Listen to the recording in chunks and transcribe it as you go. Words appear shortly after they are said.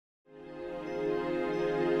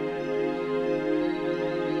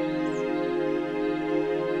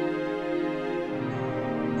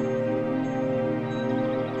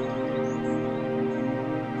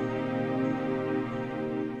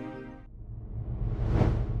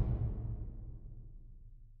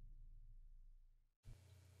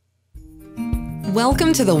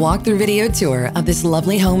Welcome to the walkthrough video tour of this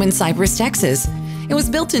lovely home in Cypress, Texas. It was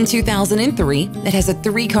built in 2003. It has a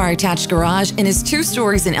 3-car attached garage and is 2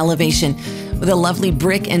 stories in elevation with a lovely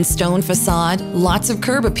brick and stone facade, lots of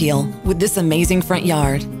curb appeal with this amazing front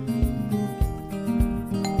yard.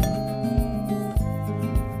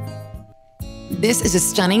 This is a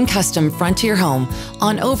stunning custom frontier home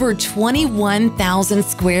on over 21,000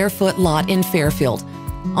 square foot lot in Fairfield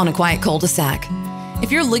on a quiet cul-de-sac.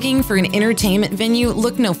 If you're looking for an entertainment venue,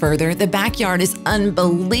 look no further. The backyard is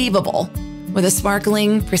unbelievable with a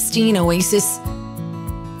sparkling, pristine oasis,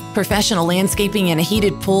 professional landscaping and a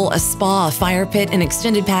heated pool, a spa, a fire pit, an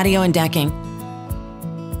extended patio and decking.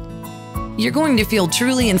 You're going to feel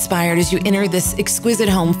truly inspired as you enter this exquisite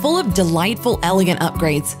home full of delightful, elegant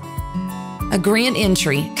upgrades. A grand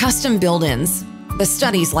entry, custom build-ins, the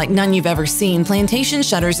studies like none you've ever seen, plantation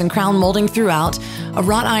shutters and crown molding throughout, a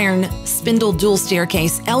wrought iron spindle dual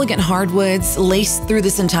staircase, elegant hardwoods laced through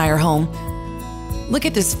this entire home. Look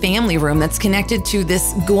at this family room that's connected to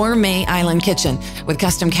this gourmet island kitchen with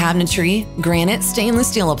custom cabinetry, granite, stainless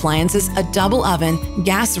steel appliances, a double oven,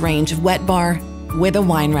 gas range, wet bar with a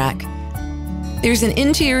wine rack. There's an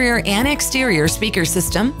interior and exterior speaker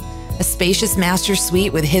system, a spacious master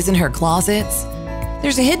suite with his and her closets.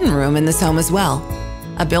 There's a hidden room in this home as well.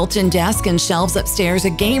 A built-in desk and shelves upstairs, a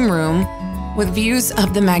game room with views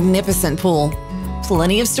of the magnificent pool.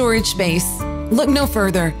 Plenty of storage space. Look no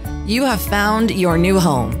further. You have found your new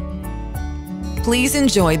home. Please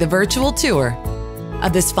enjoy the virtual tour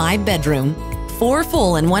of this 5-bedroom, 4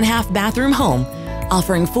 full and 1/2 bathroom home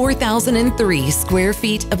offering 4,003 square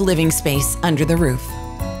feet of living space under the roof.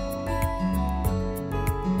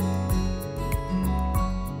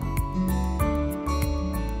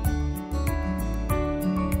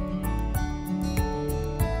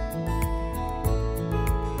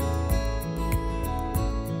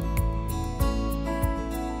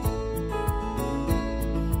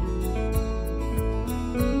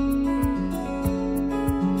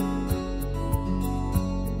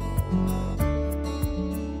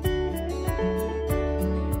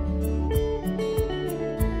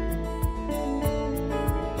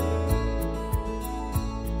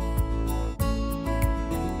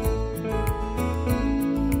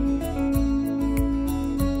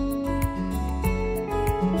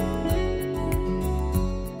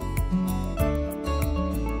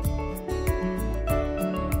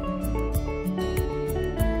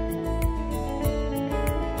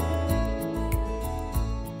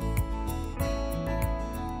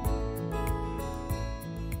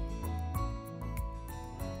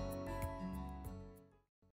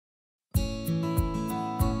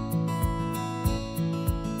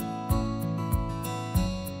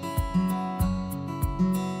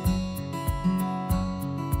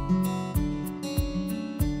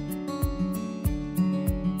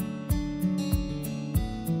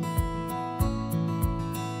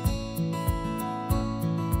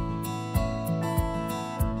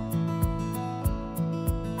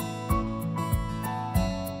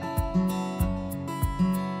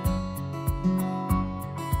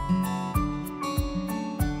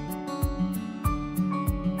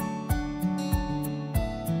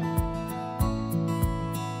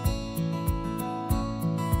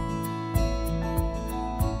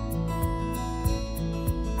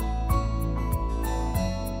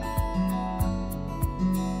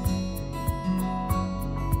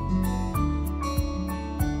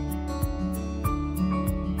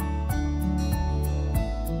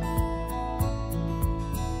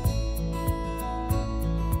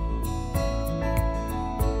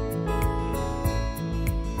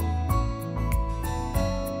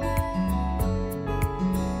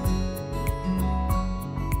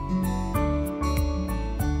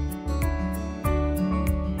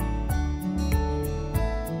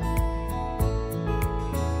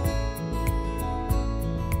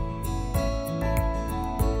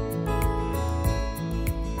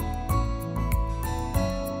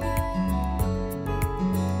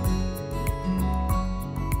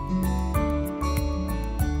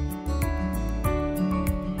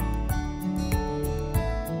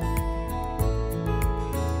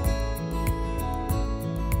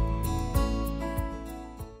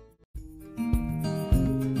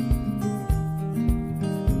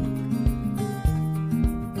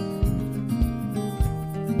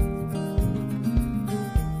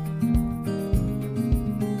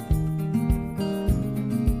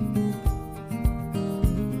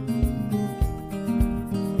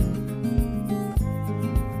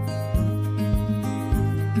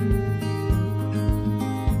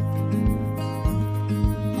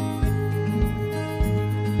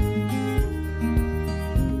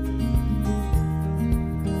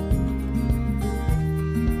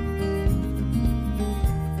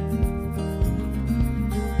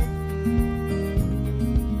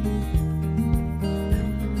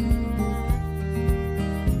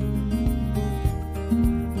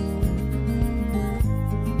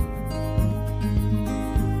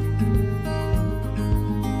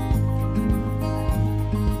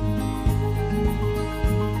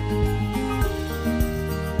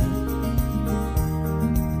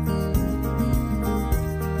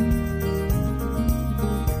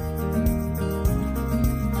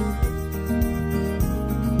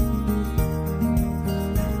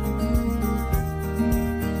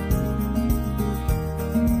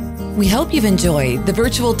 We hope you've enjoyed the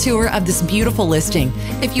virtual tour of this beautiful listing.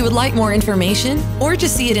 If you would like more information or to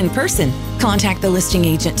see it in person, contact the listing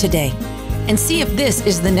agent today and see if this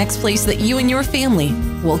is the next place that you and your family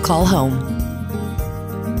will call home.